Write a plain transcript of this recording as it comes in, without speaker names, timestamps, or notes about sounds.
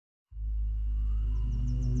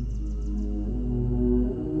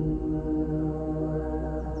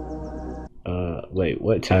Wait,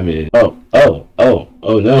 what time is it? Oh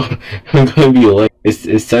no. I'm gonna be late.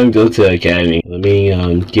 It's time to go to the academy. Let me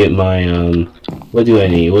get my what do I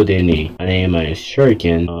need? What do I need? I need my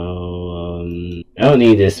shuriken. I don't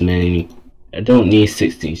need this many. I don't need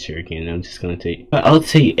 16 shuriken. I'm just gonna take I'll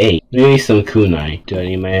take 8. Maybe some kunai. Do I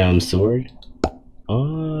need my sword?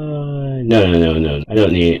 No. I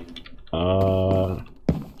don't need it. I'll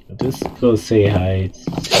just go say hi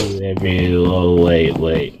to every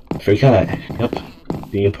wait. I forgot. Yep.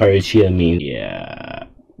 Being part of Uchiha means yeah.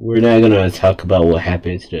 We're not gonna talk about what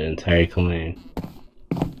happened to the entire clan.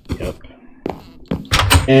 Yep.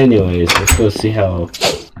 Anyways, let's go see how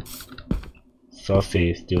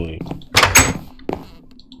Saucy is doing.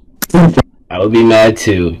 I would be mad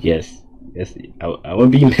too. Yes, I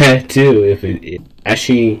would be mad too if it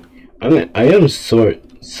actually. I am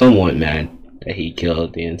somewhat mad that he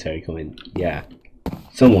killed the entire clan. Yeah,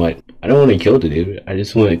 somewhat. I don't want to kill the dude. I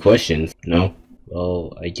just wanted questions. No.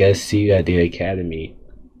 Well, I guess see you at the academy.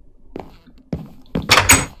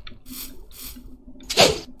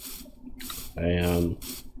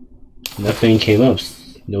 Nothing came up.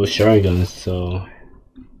 No Sharingan, so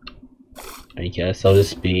I guess I'll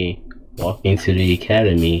just be walking to the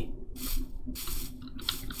academy.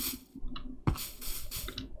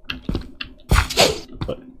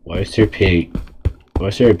 But why is there a pig? Why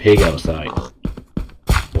is there a pig outside?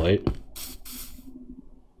 What?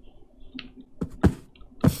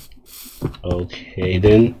 Okay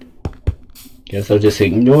then. Guess I'll just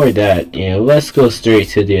ignore that and let's go straight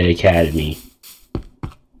to the academy.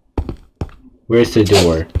 Where's the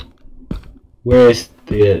door? Where's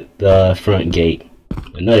the front gate?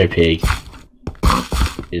 Another pig.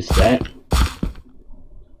 Is that?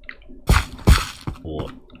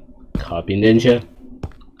 What? Copy ninja?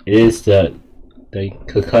 It is the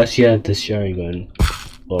Kakashi the Sharingan.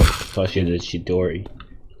 Or Kakashi the Chidori.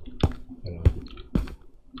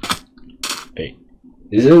 Wait.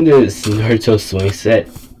 Isn't this Naruto swing set?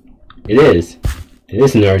 It is. It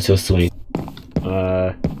is Naruto swing.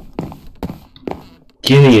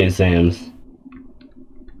 Uni exams.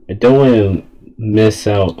 I don't want to miss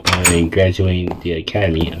out on graduating the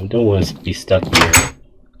academy. I don't want to be stuck here.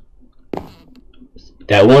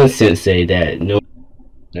 That one sensei that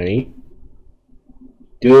Nani?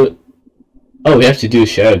 Do it. Oh, we have to do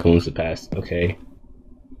shadow clones to pass. Okay.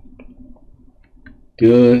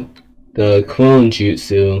 Do the clone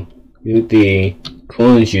jutsu. Do the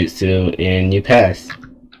clone jutsu and you pass.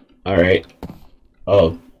 Alright.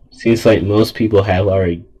 Oh. Seems like most people have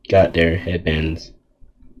already got their headbands.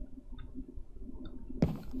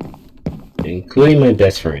 Including my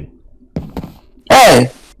best friend.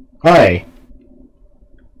 Hey! Hi!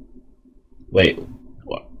 Wait,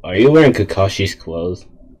 are you wearing Kakashi's clothes?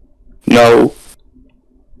 No.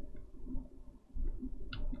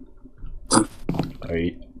 Are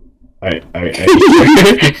you sure?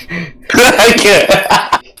 I can't.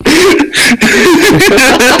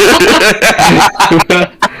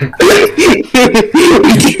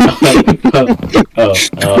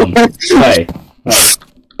 Hi.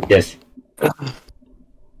 Yes.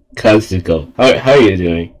 Kazuko. How are you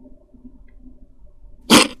doing?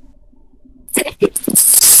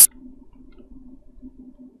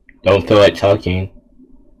 Don't feel like talking.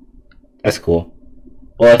 That's cool.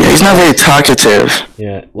 Well, He's not very talkative.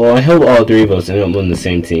 Yeah, well, I hope all three of us end up on the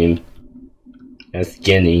same team. That's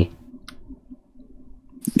Genny.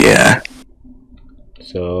 Yeah.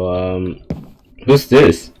 So, who's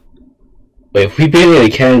this? Wait, we've been in the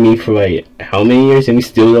academy for like how many years and we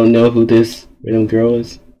still don't know who this random girl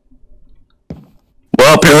is?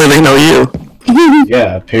 Well, apparently they know you.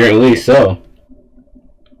 Yeah, apparently so.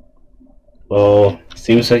 Well,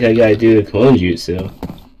 seems like I gotta do the clone jutsu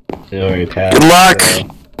in order to pass. Good luck! So,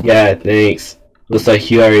 yeah, thanks. Looks like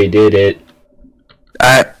you already did it.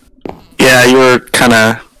 Yeah, you were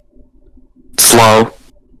kinda slow.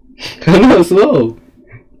 I'm not slow.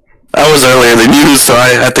 I was earlier than you, so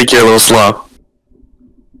I think you're a little slow.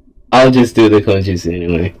 I'll just do the clone jutsu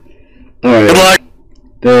anyway. Alright. Good luck!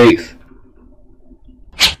 Thanks.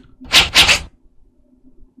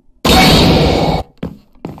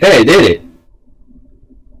 Hey, I did it!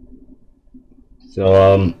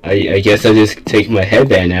 So, I guess I just take my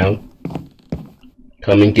headband now.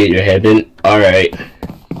 Come and get your headband. Alright.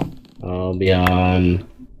 I'll be on...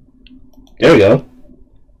 There we go.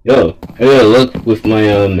 Yo, I gotta look with my,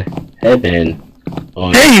 headband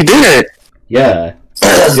on. Hey, you did it! Yeah.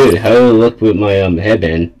 Dude, how do I look with my,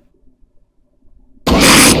 headband?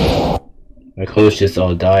 My clothes just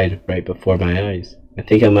all died right before my eyes. I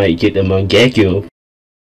think I might get the Mangekyo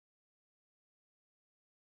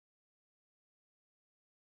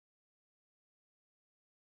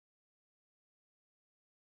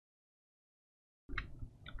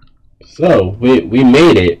So we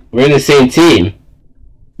made it. We're in the same team.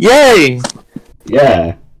 Yay!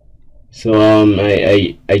 Yeah. So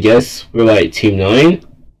I guess we're like Team 9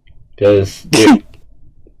 because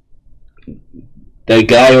that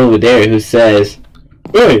guy over there who says,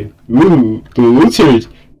 "Hey, the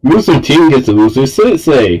loser team gets a loser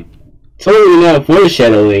sensei." Totally not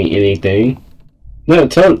foreshadowing anything. No,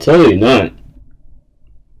 totally not.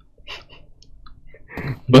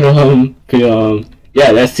 But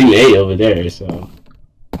yeah, that's Team 8 over there. So.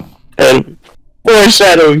 And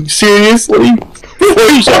foreshadowing, seriously?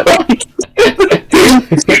 Foreshadowing.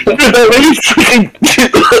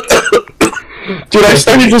 Dude, I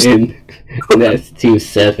started just. And that's Team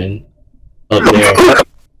 7 up there.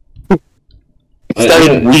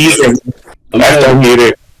 Started wheezing after I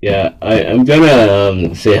muted. Yeah, I'm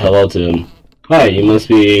gonna say hello to him. Hi, you must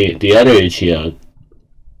be the other Uchiha.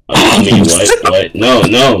 I mean, what? No.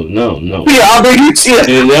 The other Uchiha.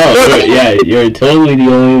 No, you're totally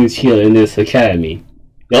the only Uchiha in this academy.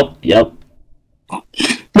 Yep.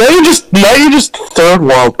 Now you're just third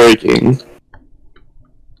wall breaking.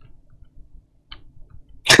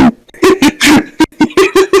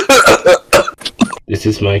 This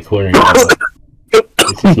is my corner now. This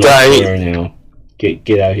is my corner now.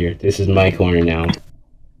 Get out here. This is my corner now.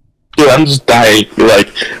 Dude, I'm just dying, like,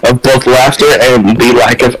 of both laughter and the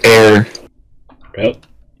lack of air. Yep.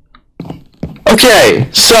 Okay,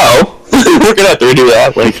 so, we're gonna have to redo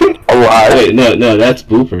that, like, a lot. Wait, no, that's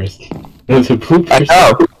bloopers. Those are bloopers. I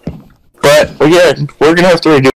know. But, again, we're gonna have to redo